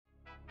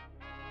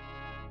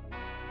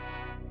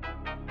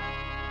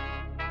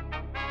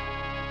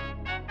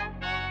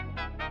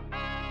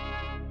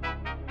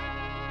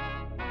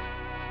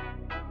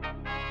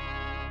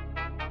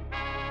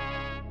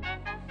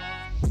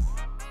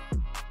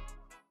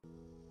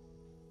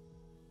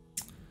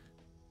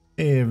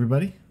Hey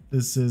everybody,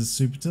 this is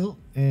Super Tilt,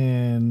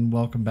 and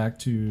welcome back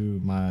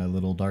to my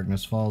little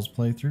Darkness Falls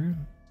playthrough.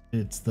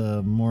 It's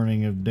the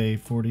morning of day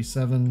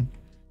 47,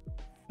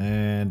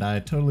 and I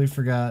totally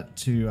forgot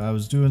to, I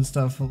was doing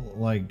stuff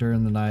like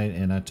during the night,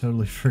 and I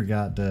totally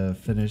forgot to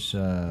finish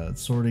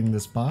sorting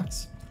this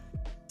box.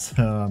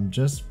 So I'm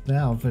just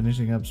now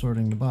finishing up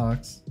sorting the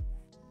box.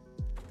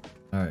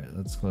 Alright,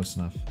 that's close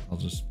enough. I'll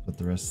just put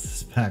the rest of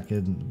this back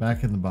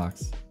in the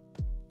box.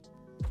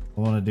 I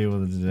want to deal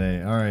with it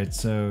today. Alright,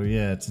 so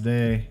yeah,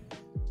 today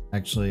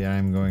actually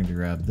I'm going to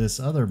grab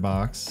this other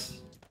box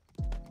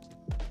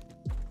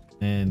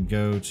and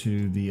go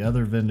to the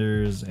other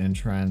vendors and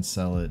try and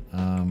sell it.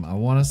 I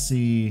want to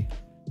see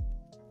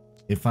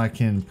if I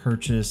can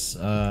purchase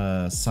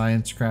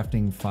Science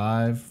Crafting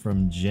 5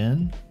 from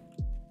Jen.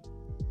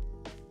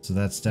 So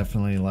that's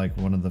definitely like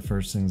one of the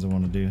first things I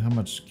want to do. How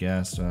much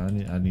gas do I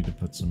need to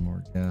put some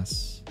more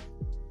gas.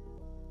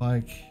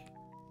 Like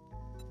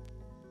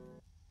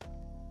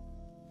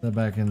that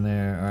back in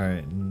there. All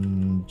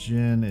right,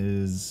 Jen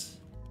is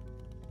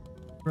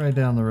right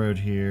down the road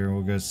here.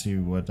 We'll go see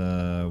what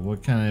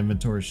kind of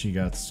inventory she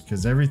got,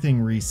 because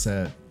everything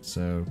reset.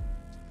 So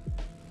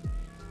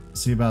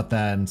see about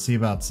that and see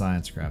about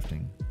science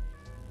crafting.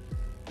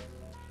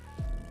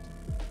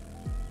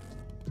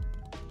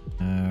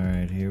 All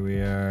right, here we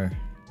are.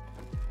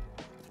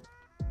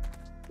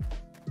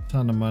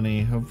 Ton of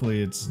money.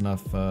 Hopefully it's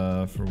enough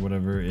for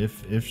whatever.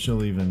 If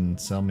she'll even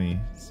sell me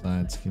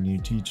science. Can you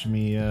teach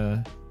me?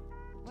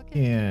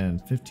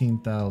 And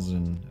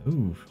 15,000.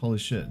 Ooh, holy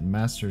shit!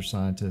 Master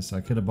scientist. I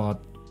could have bought.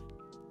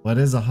 Well,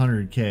 that is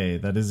 100k.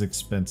 That is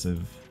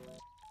expensive.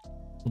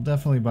 We'll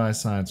definitely buy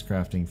science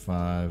crafting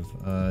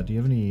 5. Do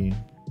you have any?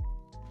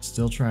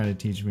 Still trying to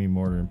teach me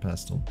mortar and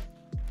pestle.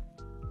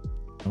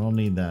 I don't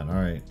need that. All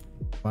right,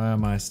 buy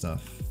my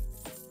stuff.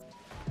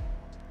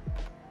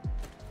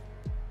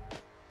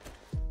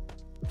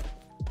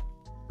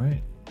 All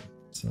right,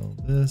 sell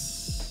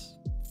this,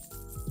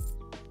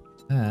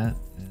 that.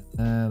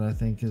 That I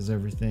think is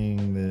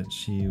everything that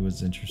she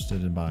was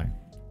interested in buying.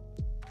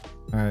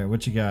 Alright,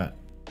 what you got?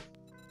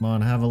 Come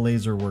on, have a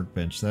laser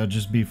workbench. That would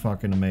just be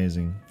fucking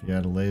amazing if you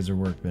had a laser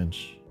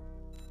workbench.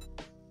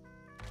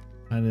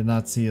 I did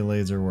not see a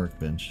laser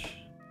workbench.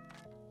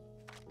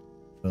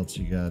 What else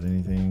you got?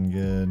 Anything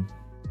good?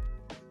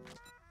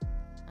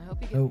 I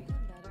hope you get Nope,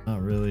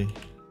 not really.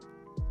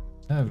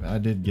 I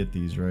did get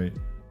these, right?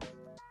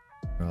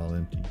 They're all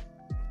empty.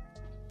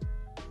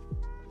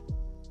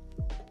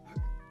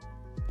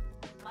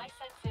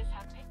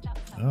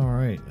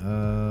 Alright,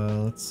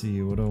 let's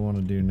see, what do I want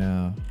to do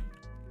now?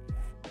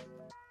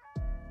 I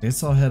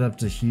guess I'll head up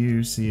to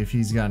Hugh, see if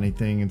he's got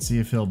anything, and see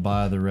if he'll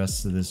buy the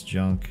rest of this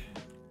junk.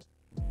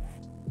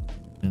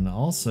 And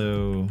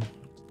also,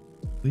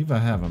 I believe I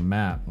have a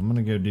map. I'm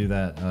gonna go do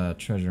that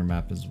treasure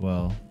map as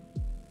well.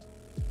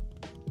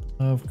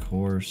 Of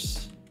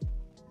course.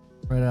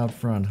 Right out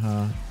front,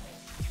 huh?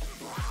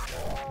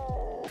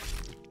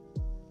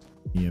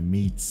 Yeah,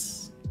 meats.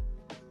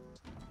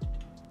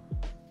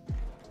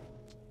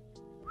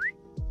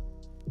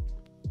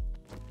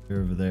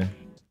 Over there.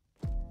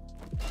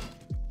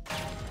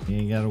 You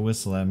ain't gotta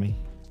whistle at me.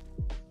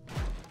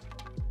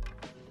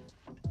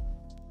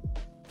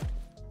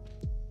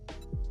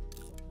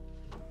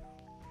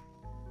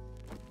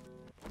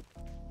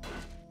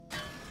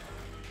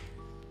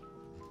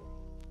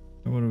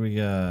 What do we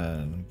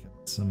got? We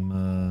got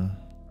some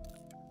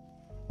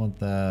want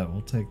that.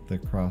 We'll take the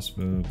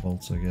crossbow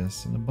bolts, I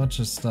guess, and a bunch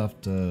of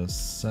stuff to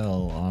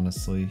sell,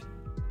 honestly.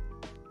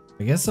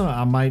 I guess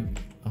I might.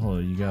 Oh,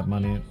 you got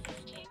money?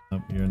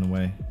 Oh, you're in the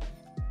way.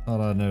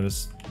 Thought I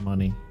noticed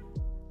money.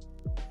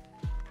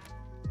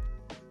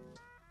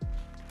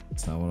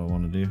 That's not what I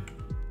want to do.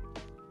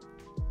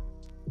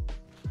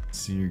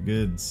 See your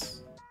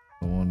goods.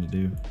 I want to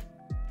do.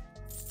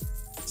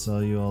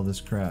 Sell you all this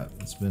crap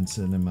that's been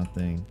sitting in my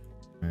thing.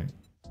 Alright.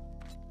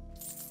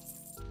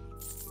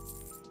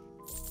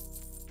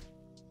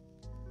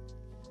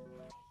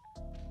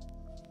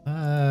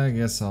 I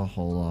guess I'll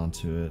hold on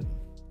to it.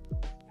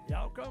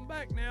 Y'all come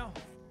back now.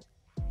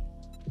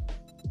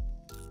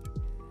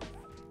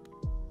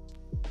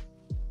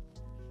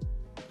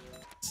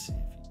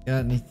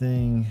 Got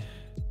anything?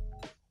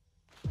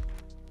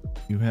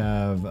 You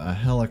have a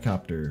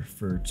helicopter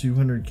for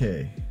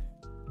 200k,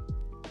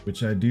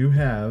 which I do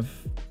have.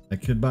 I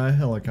could buy a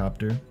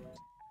helicopter.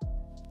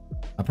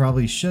 I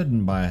probably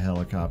shouldn't buy a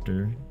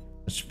helicopter.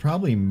 I should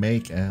probably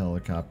make a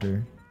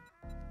helicopter.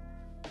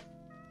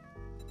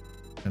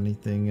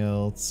 Anything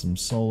else? Some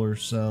solar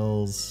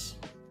cells.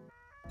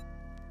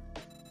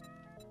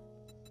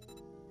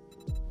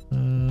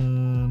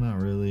 Not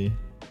really.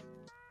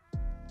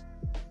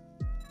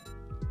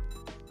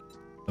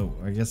 Oh,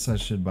 I guess I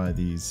should buy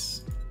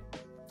these.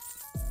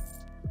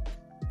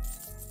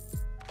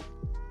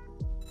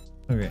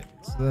 Okay,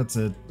 so that's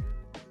it.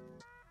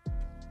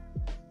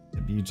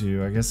 You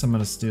two, I guess I'm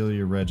gonna steal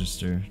your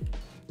register.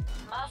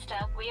 Master,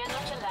 we are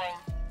not alone.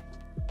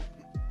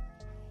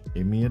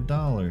 Give me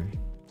 $1.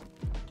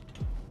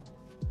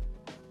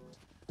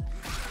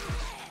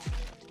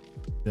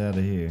 Get out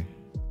of here.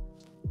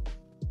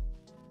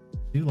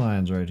 2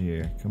 lions right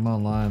here. Come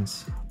on,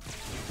 lions.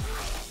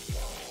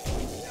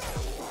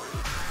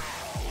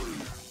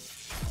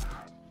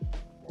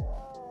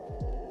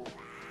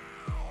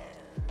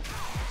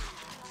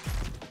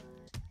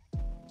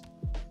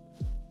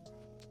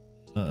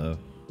 Uh-oh.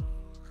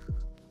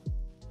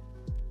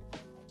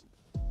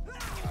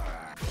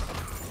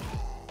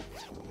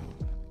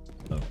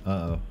 Oh,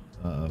 uh-oh.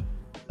 Uh-oh.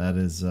 That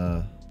is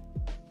a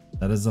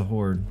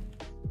horde.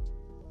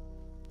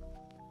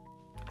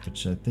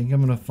 Which I think I'm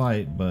gonna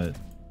fight, but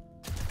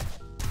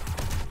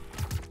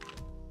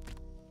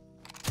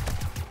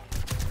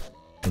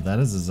oh, that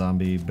is a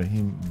zombie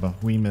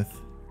behemoth.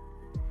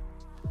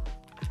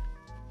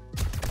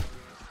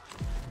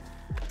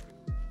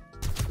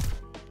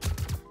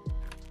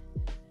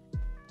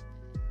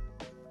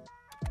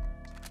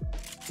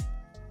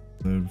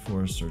 Move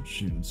before I start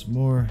shooting some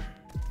more.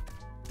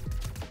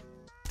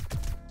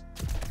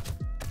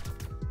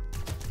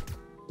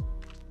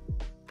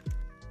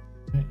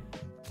 Okay,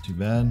 too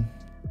bad.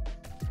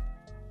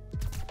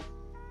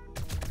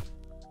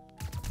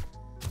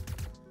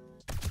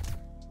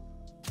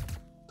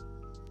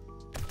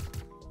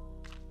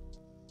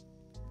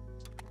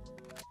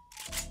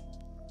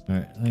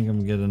 Alright, I think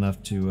I'm good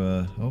enough to,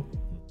 oh,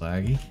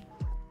 laggy.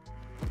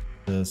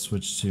 To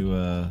switch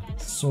to,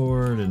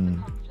 sword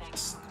and...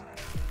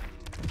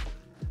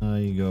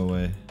 you go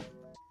away.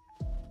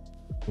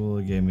 Cool,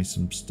 it gave me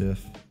some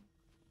stiff.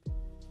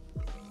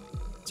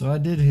 So I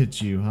did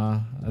hit you,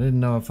 huh? I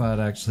didn't know if I'd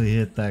actually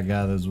hit that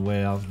guy that was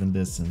way off in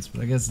distance,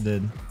 but I guess it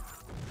did.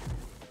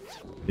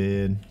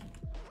 Did.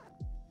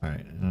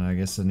 Alright, I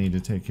guess I need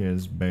to take care of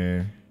this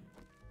bear.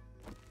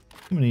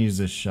 I'm gonna use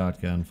this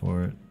shotgun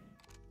for it.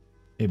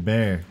 Hey,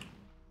 bear.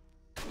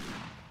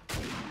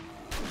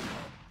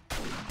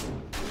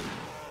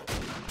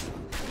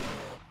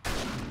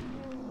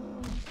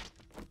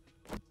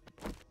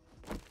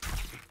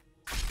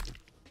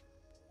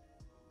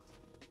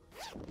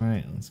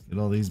 Alright, let's get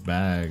all these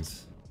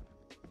bags.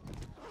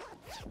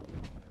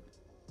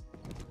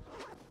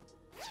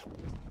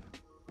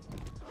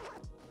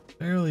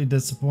 Fairly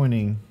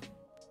disappointing.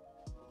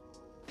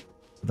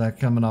 That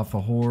coming off a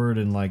horde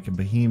and like a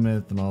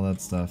behemoth and all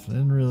that stuff. I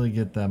didn't really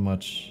get that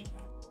much.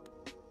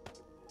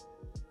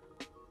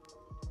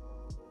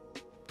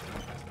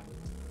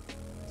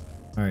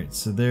 Alright,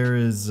 so there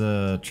is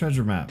a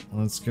treasure map.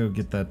 Let's go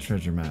get that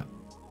treasure map.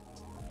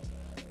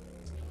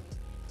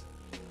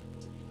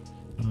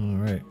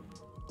 Alright.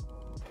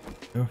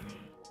 Go.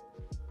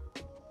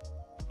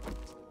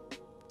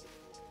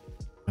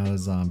 Not a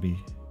zombie.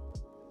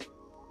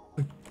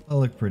 I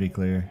look pretty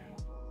clear.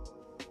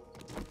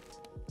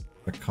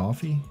 A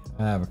coffee?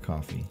 I have a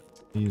coffee.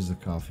 I'll use the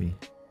coffee.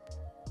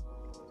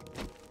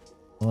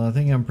 Well, I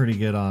think I'm pretty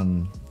good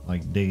on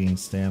like digging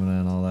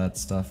stamina and all that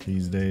stuff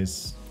these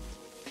days.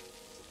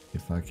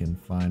 If I can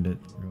find it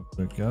real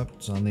quick. Up,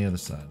 it's on the other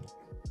side.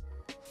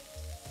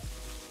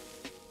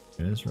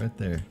 It is right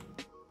there.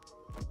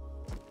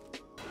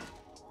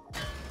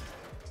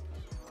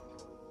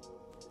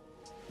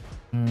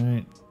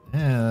 Alright.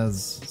 Yeah,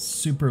 that's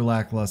super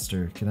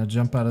lackluster. Can I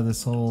jump out of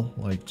this hole?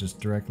 Like just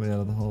directly out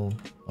of the hole?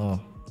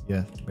 Oh,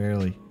 yeah,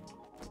 barely.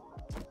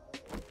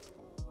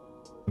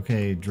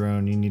 Okay,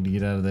 drone, you need to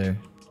get out of there.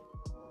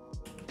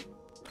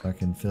 If I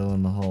can fill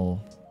in the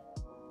hole.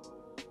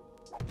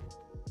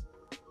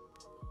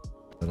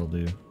 That'll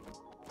do.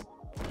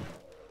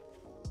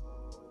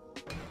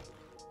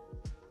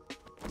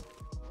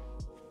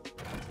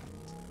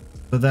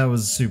 But that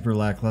was super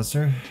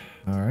lackluster.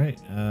 Alright,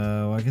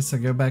 well, I guess I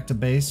go back to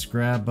base,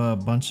 grab a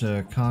bunch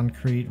of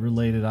concrete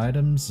related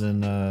items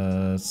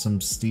and some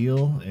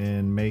steel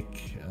and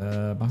make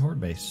my horde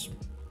base.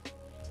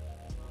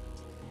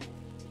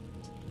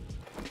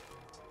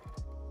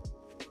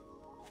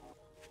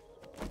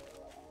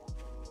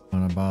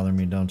 Wanna bother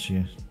me, don't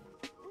you?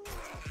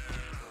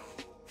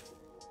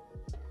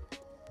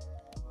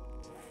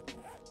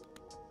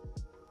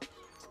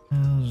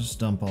 I'll just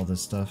dump all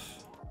this stuff.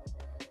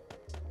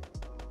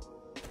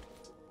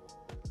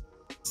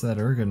 That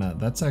ergonut,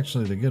 that's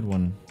actually the good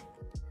one.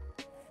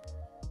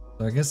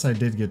 So I guess I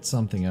did get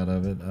something out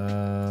of it.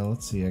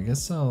 Let's see, I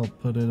guess I'll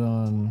put it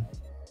on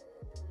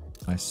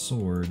my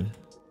sword.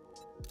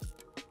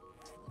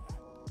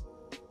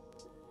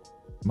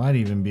 Might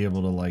even be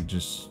able to like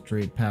just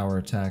straight power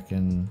attack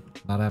and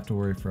not have to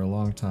worry for a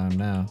long time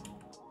now.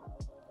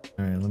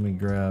 Alright, let me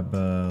grab,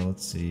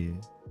 let's see.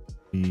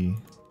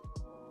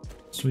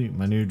 Sweet,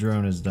 my new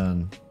drone is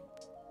done.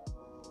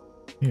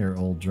 Here,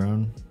 old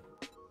drone.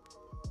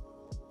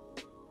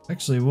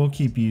 Actually, we'll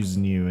keep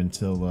using you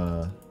until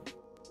I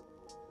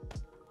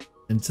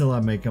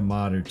make a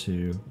mod or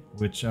two,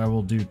 which I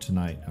will do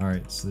tonight.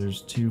 Alright, so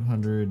there's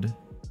 200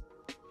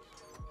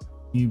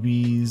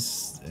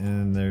 cubies,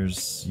 and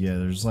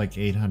there's like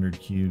 800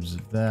 cubes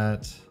of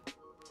that.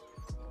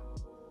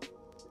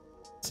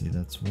 Let's see,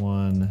 that's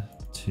 1,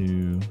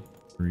 2,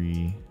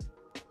 3,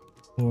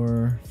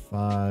 4,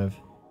 5.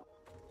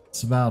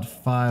 It's about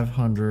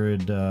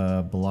 500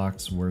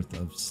 blocks worth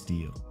of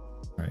steel.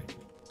 Alright.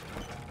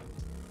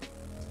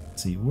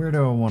 let's see. Where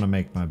do I want to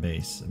make my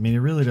base? I mean, it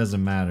really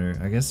doesn't matter.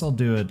 I guess I'll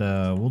do it.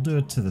 We'll do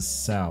it to the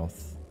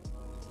south.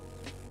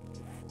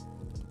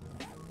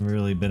 I've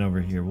really been over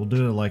here. We'll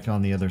do it like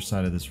on the other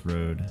side of this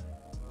road.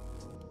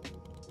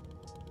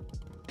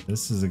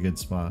 This is a good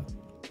spot.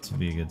 This will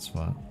be a good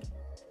spot.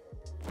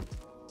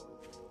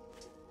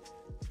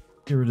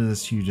 Get rid of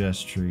this huge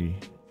ass tree.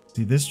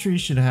 See, this tree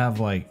should have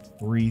like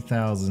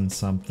 3,000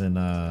 something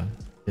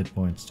hit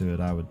points to it,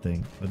 I would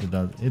think, but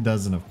it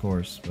doesn't, of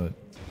course, but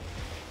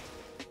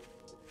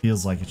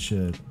feels like it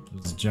should.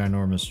 It's a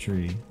ginormous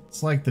tree.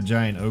 It's like the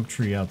giant oak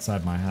tree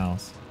outside my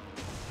house.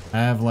 I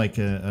have like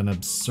an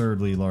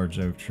absurdly large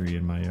oak tree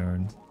in my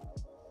yard.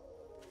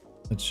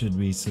 That should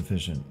be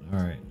sufficient. All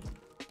right.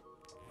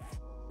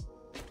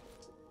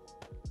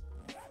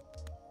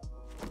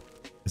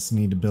 Just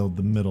need to build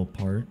the middle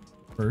part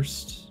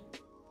first.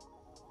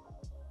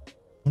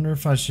 Wonder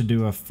if I should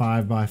do a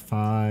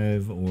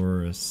 5x5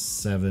 or a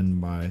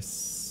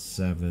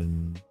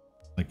 7x7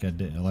 like I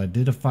did. Well, I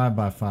did a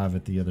 5x5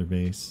 at the other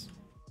base.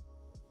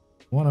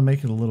 I want to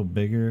make it a little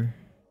bigger.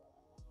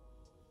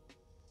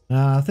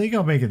 I think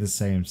I'll make it the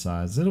same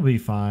size. It'll be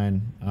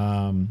fine.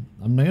 I'm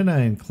gonna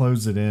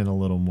enclose it in a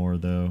little more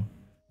though,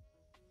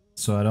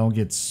 so I don't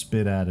get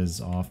spit at as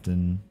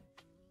often.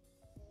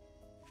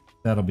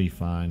 That'll be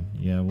fine.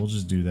 Yeah, we'll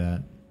just do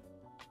that.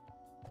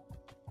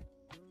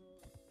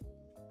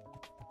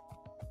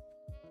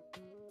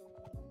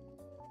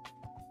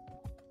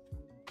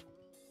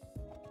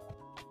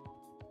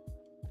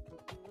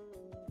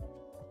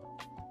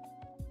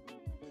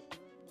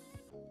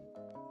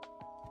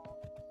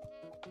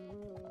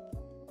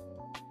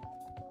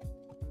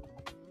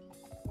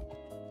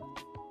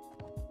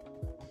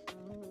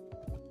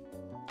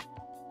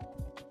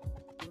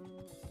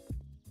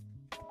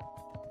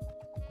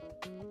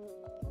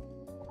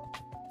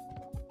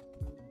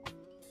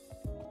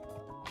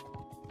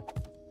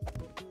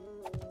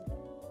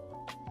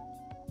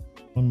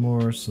 One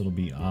more, so it'll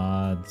be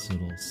odd, so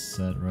it'll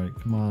set right.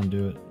 Come on,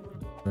 do it.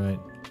 Right.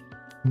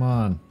 Come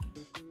on.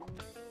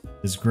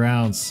 This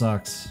ground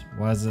sucks.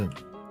 Why does it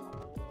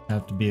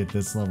have to be at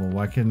this level?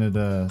 Why couldn't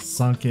it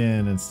sunk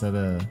in instead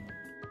of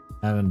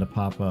having to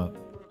pop up?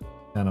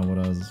 Kind of what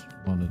I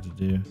wanted to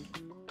do.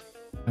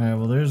 Alright,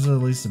 well there's at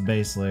least a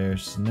base layer.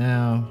 So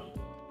now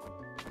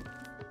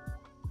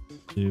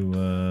do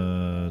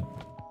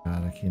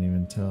God, I can't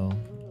even tell.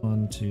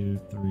 1, 2,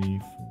 3, 4.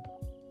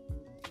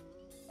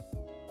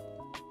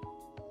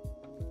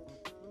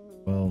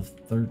 12,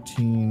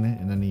 13,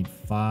 and I need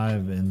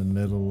 5 in the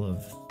middle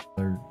of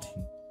 13.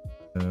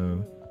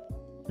 So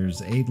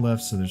there's 8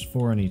 left, so there's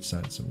 4 on each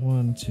side. So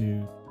 1,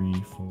 2, 3,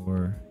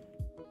 4.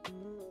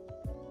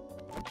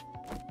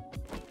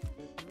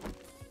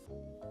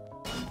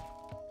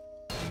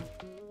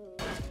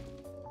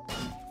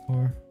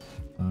 Four,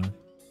 5.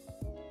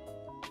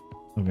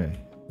 Okay.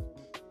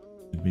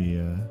 Should be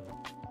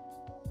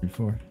 3,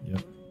 4.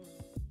 Yep.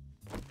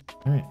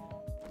 All right.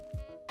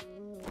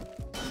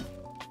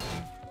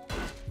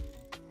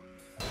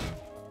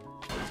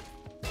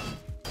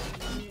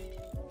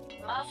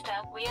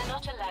 We are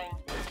not alone.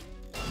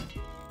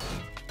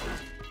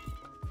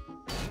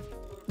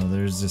 Well,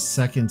 there's a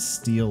second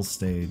steel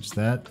stage.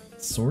 That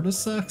sort of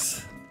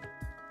sucks.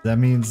 That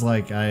means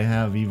like I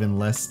have even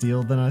less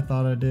steel than I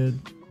thought I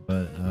did.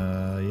 But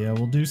yeah,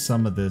 we'll do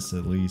some of this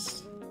at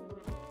least.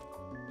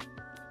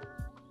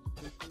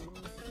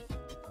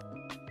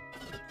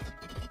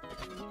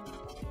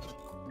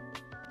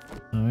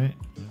 Alright,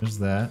 there's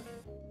that.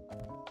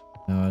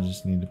 Now I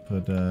just need to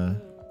put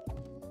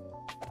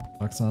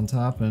box on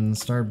top and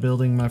start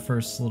building my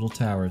first little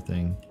tower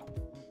thing.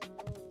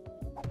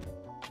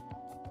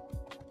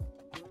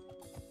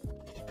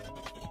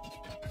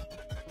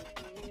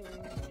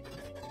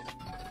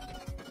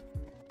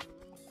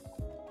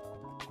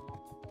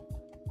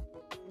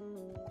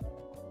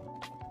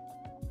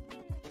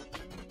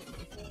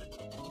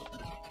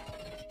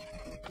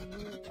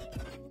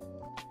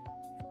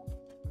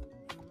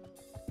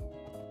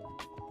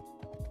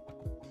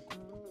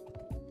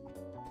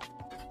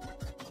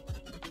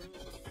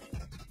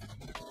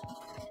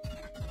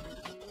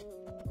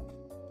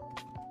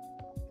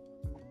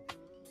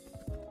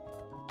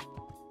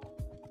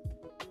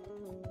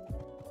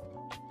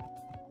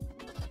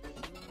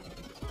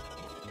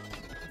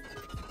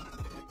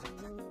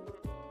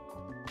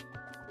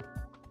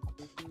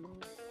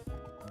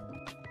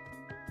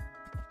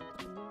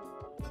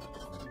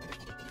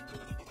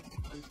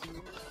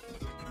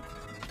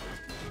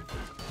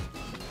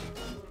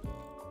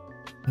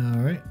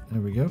 Alright,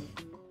 there we go.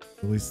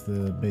 Release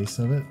the base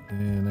of it,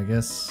 and I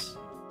guess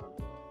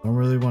I don't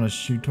really want to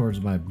shoot towards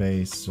my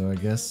base, so I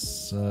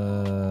guess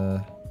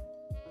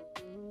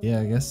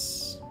yeah, I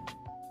guess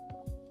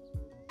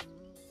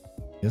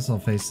I'll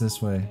face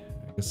this way.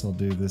 I guess I'll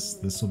do this.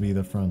 This will be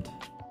the front.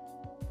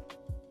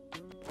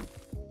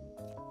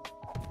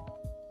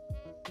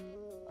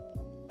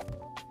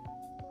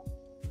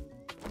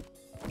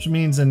 Which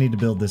means I need to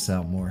build this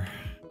out more.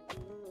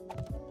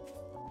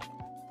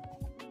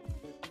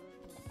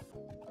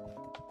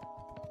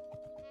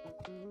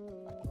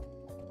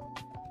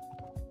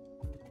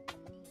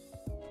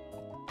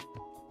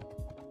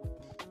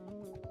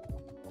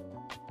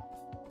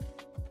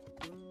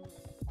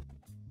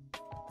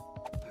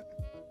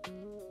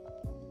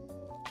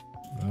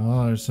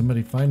 there's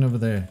somebody fighting over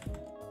there.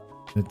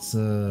 It's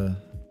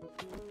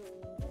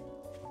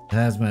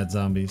hazmat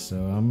zombie, so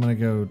I'm gonna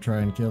go try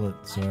and kill it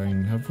so I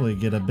can hopefully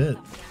get a bit.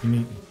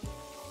 You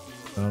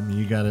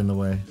got in the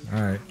way.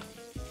 Alright.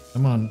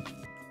 Come on.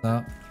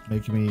 Stop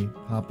making me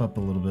hop up a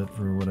little bit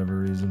for whatever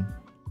reason.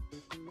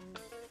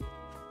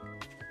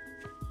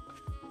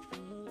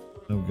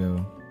 No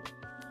go.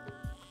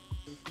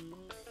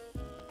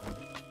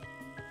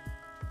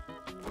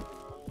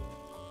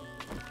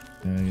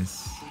 I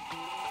guess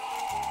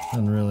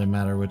doesn't really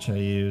matter which I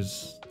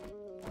use.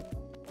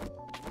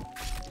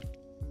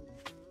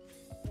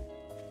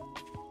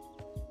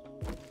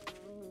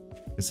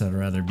 Guess I'd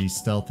rather be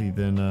stealthy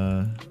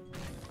than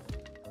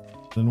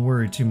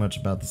worry too much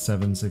about the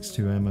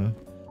 7.62 ammo.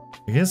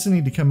 I guess I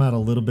need to come out a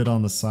little bit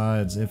on the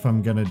sides if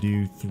I'm gonna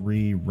do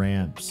 3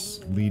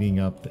 ramps leading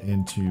up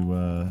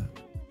into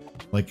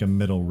like a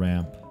middle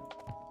ramp.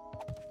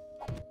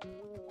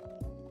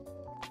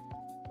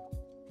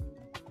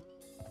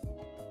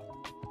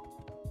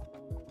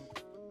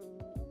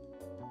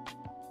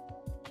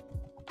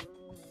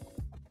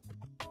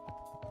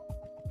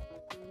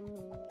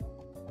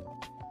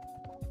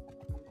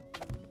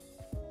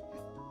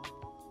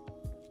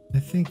 I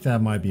think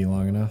that might be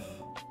long enough.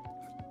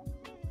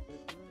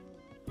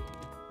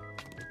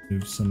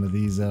 Move some of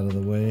these out of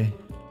the way.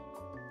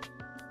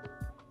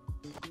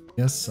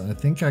 Yes, I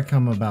think I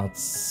come about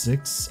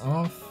 6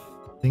 off.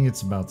 I think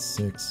it's about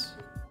 6.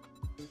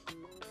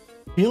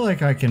 I feel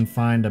like I can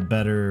find a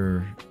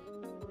better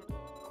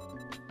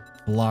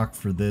block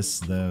for this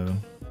though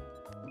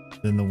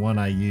than the one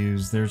I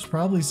use. There's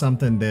probably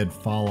something that'd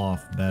fall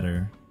off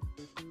better.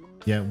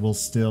 Yet we'll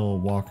still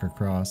walk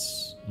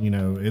across, you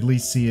know, at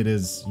least see it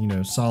as, you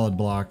know, solid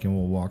block and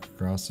we'll walk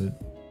across it.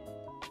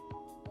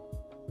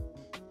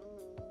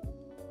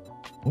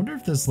 I wonder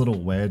if this little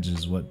wedge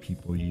is what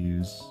people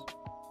use.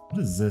 What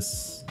does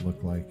this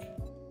look like?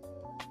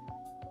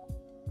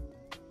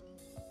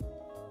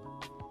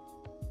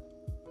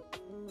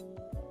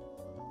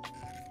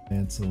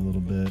 Advance a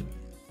little bit.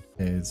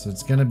 Okay, so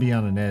it's gonna be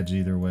on an edge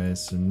either way,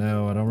 so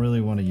no, I don't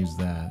really want to use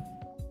that.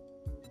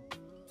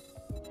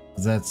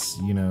 That's,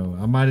 you know,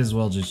 I might as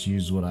well just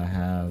use what I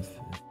have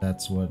if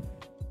that's what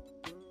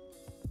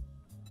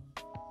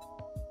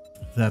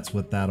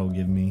that'll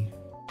give me.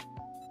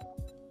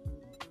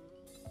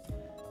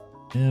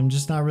 And I'm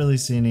just not really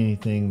seeing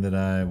anything that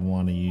I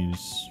want to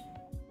use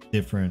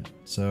different,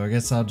 so I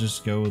guess I'll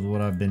just go with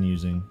what I've been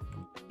using.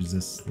 Use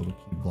this little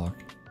cube block.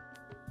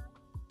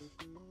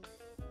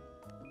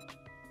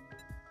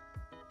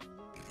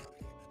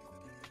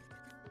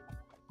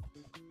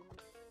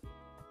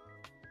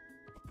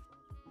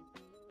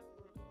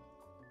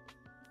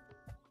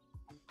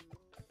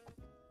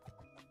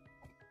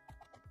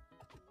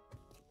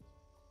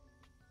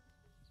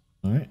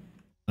 Alright,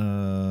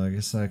 I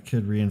guess I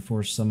could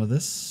reinforce some of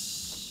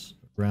this,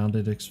 around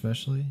it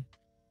especially.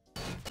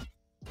 How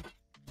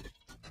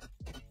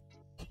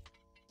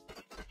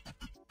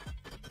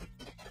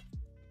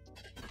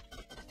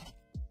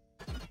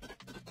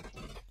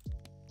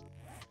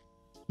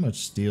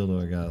much steel do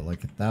I got?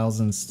 Like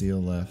 1,000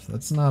 steel left.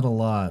 That's not a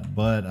lot,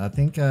 but I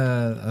think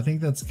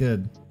that's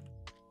good.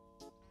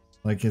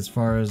 Like as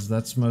far as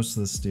that's most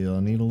of the steel.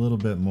 I need a little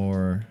bit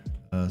more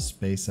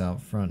space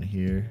out front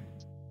here.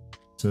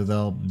 So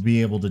they'll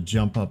be able to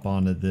jump up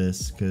onto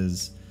this,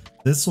 because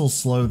this will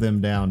slow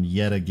them down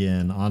yet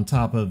again, on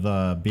top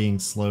of being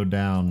slowed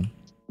down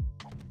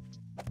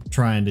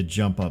trying to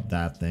jump up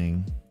that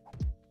thing.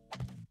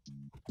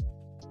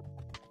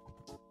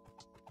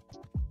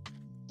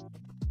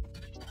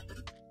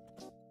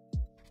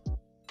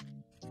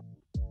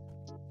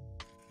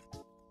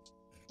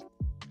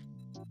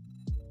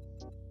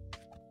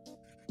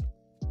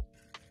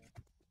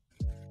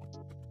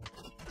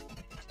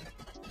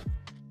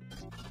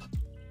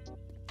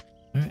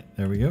 Alright,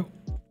 there we go.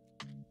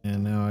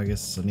 And now I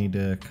guess I need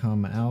to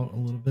come out a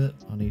little bit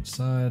on each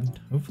side.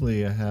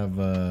 Hopefully I have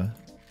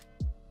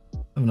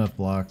enough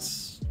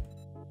blocks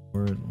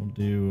for it. We'll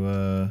do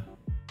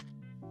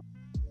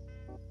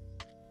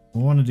I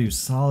want to do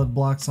solid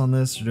blocks on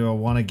this, or do I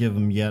want to give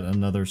them yet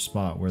another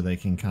spot where they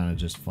can kind of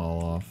just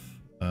fall off?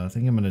 I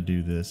think I'm going to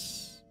do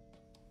this.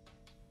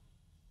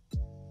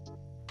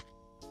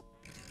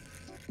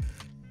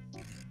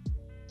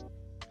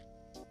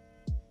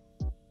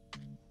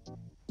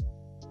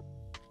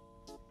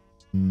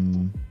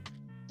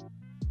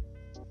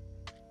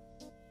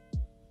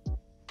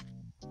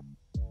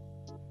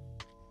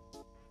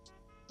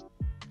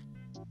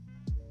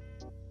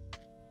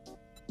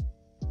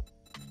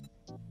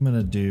 I'm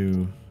gonna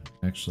do,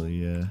 actually,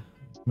 yeah,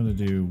 I'm gonna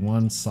do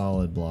one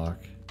solid block.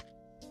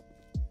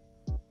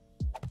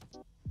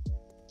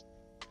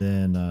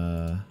 Then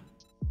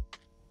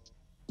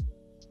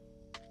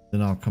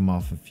I'll come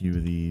off a few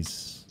of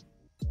these.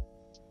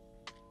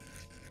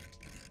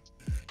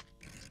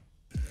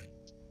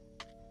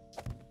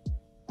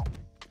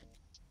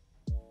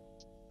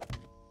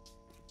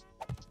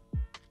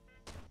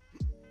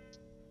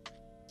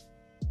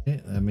 Okay,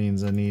 that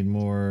means I need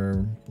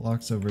more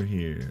blocks over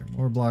here.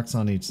 More blocks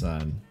on each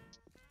side.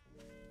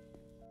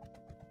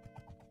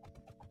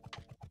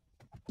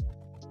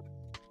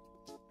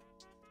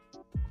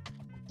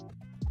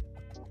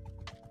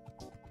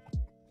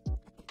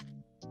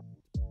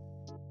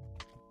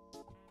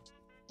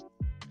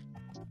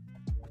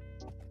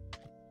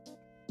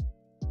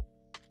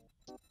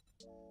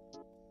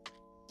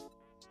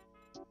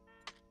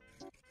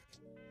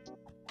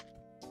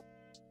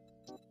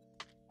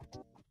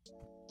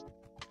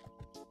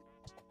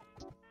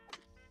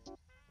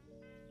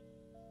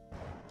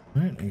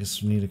 Alright, I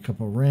guess we need a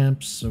couple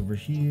ramps over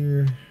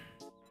here.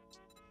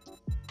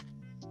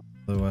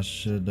 Though I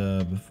should,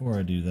 before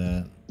I do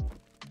that,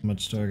 how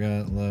much do I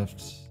got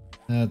left?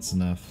 That's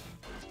enough.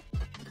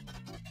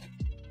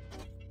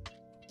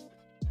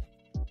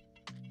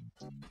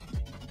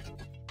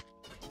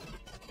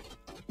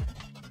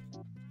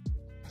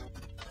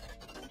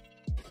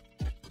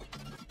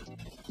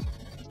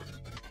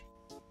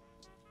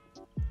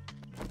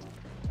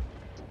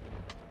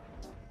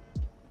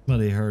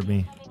 Somebody heard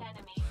me.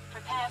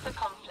 Prepare for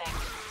conflict.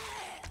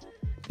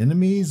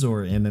 Enemies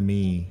or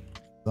enemy?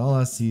 All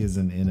I see is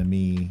an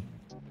enemy.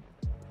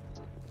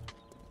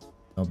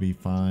 I'll be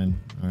fine.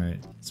 Alright,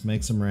 let's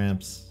make some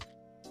ramps.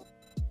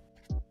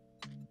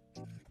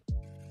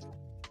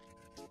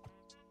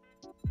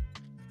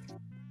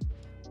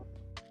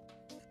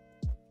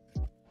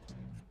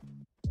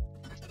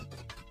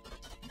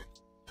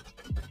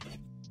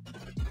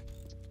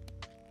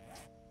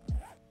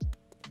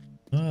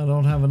 I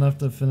don't have enough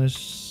to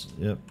finish.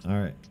 Yep,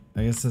 alright.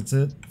 I guess that's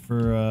it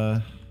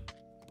for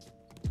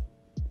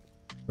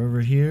over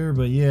here,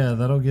 but yeah,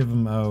 that'll give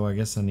him. Oh, I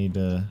guess I need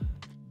to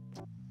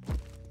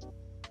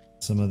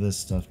some of this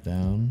stuff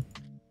down.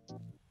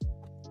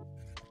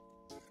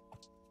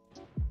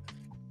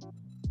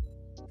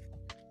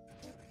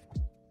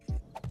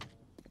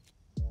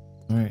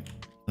 Alright,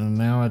 and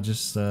now I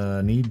just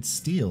need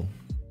steel,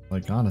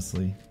 like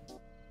honestly.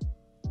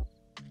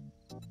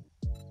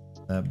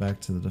 That back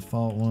to the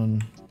default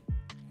one.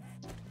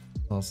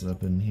 Toss it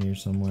up in here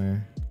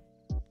somewhere.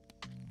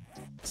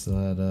 Still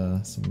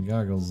had some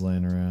goggles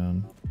laying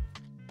around.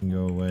 Can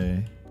go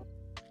away.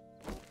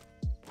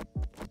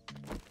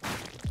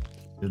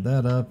 Did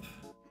that up.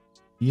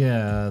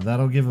 Yeah,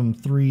 that'll give them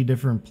 3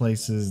 different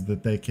places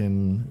that they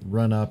can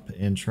run up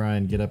and try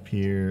and get up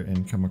here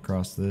and come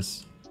across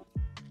this.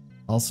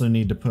 Also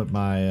need to put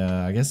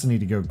my, I guess I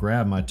need to go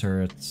grab my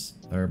turrets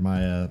or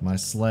my my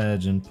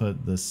sledge and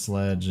put the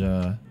sledge.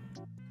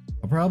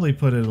 I'll probably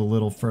put it a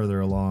little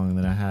further along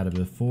than I had it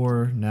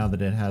before. Now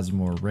that it has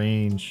more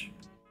range.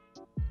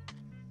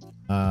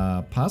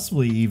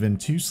 Possibly even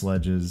 2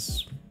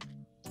 sledges.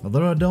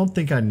 Although I don't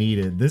think I need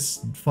it.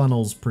 This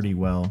funnels pretty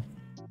well.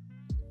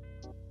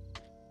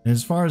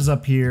 As far as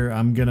up here,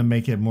 I'm gonna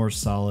make it more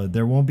solid.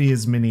 There won't be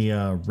as many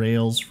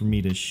rails for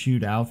me to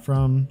shoot out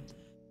from.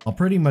 I'll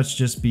pretty much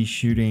just be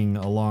shooting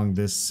along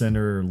this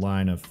center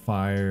line of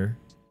fire.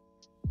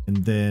 And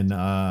then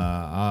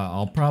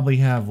I'll probably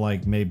have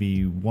like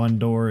maybe 1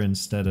 door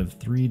instead of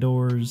 3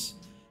 doors.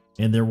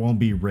 And there won't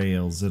be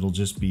rails. It'll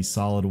just be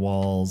solid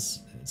walls.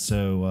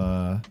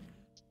 So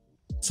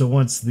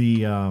once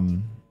the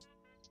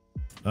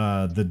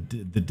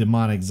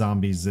demonic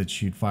zombies that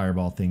shoot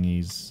fireball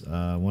thingies,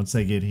 once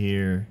they get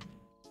here,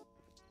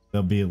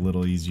 they'll be a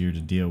little easier to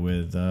deal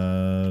with.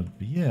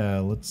 Yeah,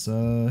 let's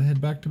head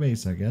back to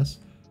base, I guess.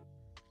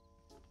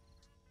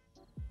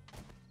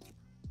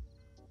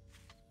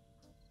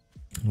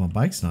 My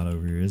bike's not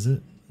over here, is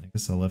it? I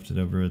guess I left it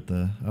over at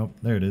the... Oh,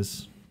 there it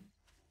is.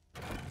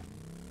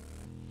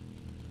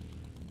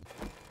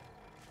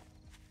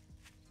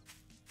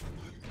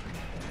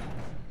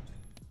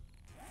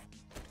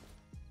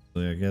 So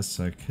I guess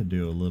I could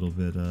do a little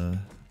bit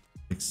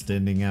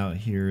extending out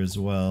here as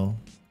well.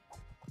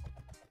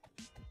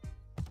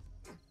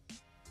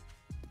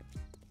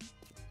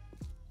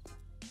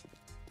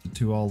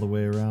 Two all the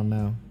way around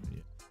now.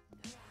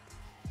 Yeah.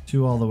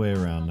 2 all the way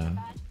around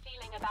now.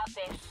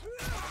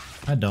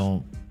 I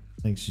don't.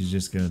 I think she's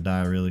just gonna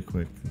die really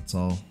quick. That's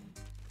all.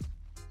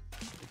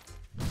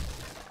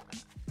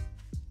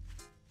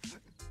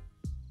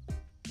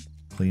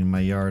 Clean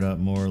my yard up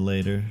more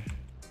later.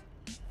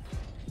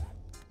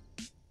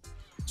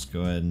 Just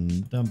go ahead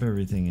and dump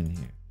everything in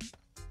here.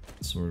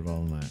 Sort it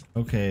all in that.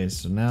 Okay,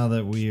 so now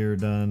that we are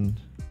done,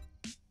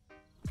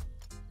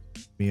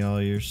 give me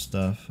all your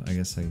stuff. I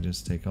guess I can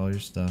just take all your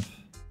stuff.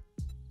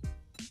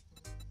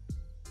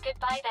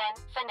 Goodbye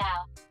then, for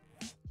now.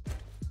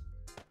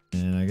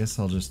 And I guess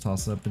I'll just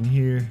toss it up in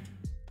here.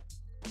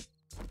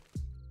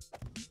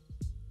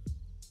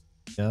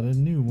 Got a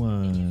new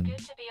one. It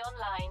is good to be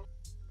online.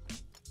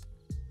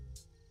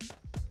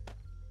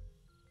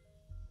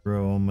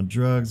 Throw all my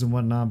drugs and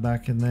whatnot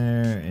back in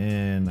there,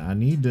 and I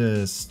need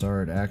to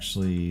start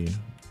actually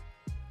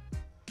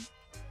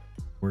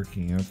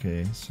working.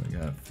 Okay, so I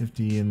got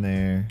 50 in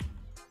there.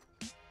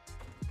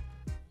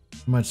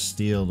 How much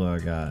steel do I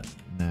got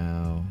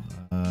now?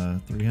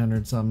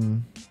 300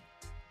 something.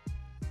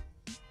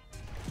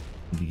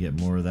 Need to get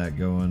more of that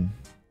going.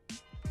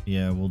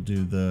 Yeah, we'll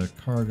do the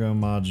cargo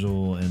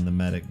module and the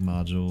medic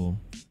module.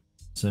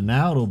 So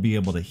now it'll be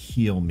able to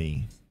heal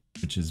me,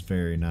 which is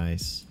very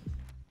nice.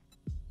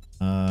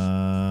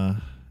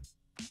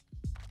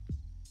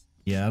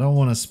 Yeah, I don't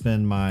want to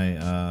spend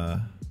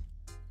my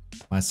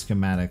my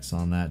schematics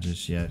on that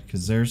just yet,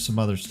 because there's some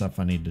other stuff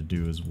I need to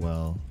do as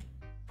well,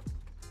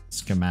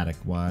 schematic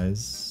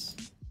wise.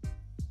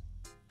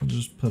 I'll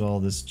just put all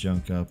this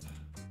junk up.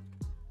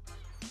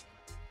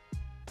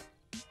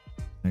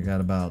 I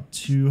got about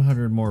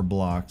 200 more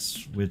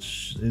blocks,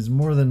 which is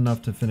more than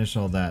enough to finish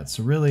all that.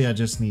 So really I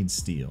just need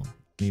steel.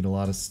 Need a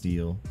lot of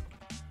steel.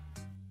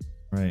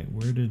 Right,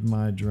 where did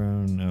my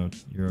drone? Oh,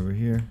 you're over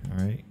here.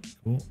 All right,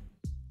 cool.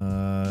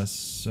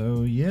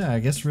 So yeah, I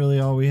guess really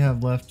all we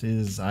have left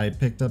is I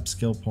picked up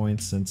skill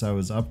points since I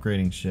was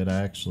upgrading shit.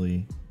 I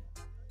actually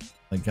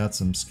like got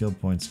some skill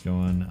points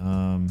going.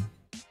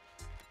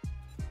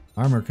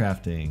 Armor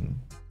crafting,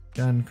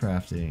 gun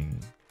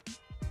crafting,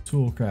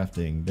 tool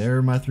crafting. There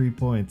are my 3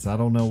 points. I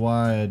don't know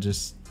why I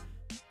just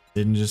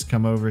didn't just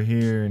come over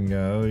here and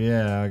go, oh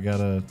yeah, I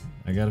gotta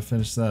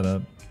finish that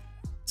up.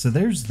 So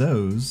there's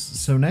those.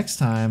 So next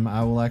time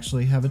I will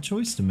actually have a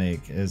choice to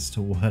make as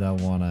to what I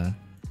wanna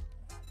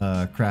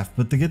craft.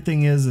 But the good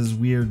thing is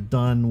we are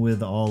done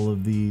with all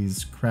of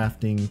these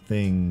crafting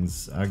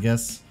things. I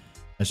guess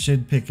I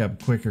should pick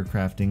up quicker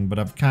crafting, but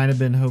I've kind of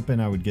been hoping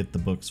I would get the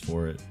books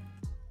for it.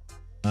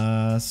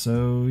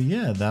 So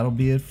yeah, that'll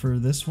be it for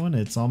this one.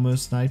 It's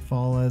almost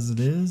nightfall as it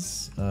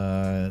is.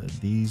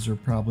 These are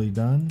probably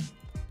done.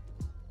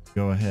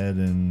 Go ahead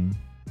and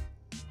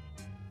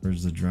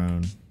where's the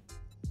drone?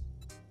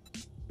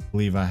 I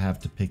believe I have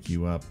to pick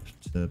you up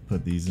to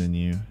put these in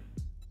you.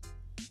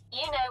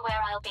 You know where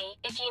I'll be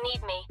if you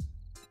need me.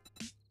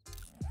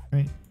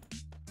 Right.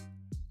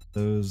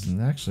 Those, and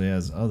actually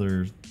has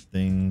other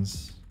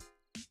things.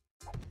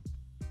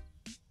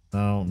 I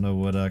don't know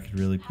what I could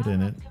really put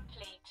in it.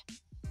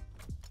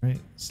 Right,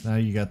 so now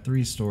you got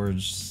 3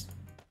 storage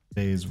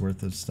days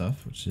worth of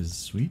stuff, which is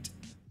sweet.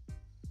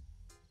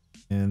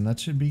 And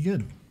that should be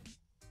good.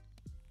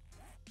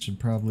 Should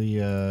probably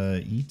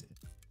eat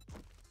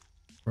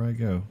before I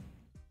go.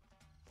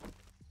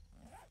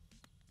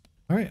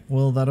 Alright,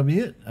 well that'll be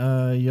it.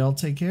 Y'all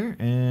take care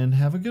and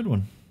have a good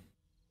one.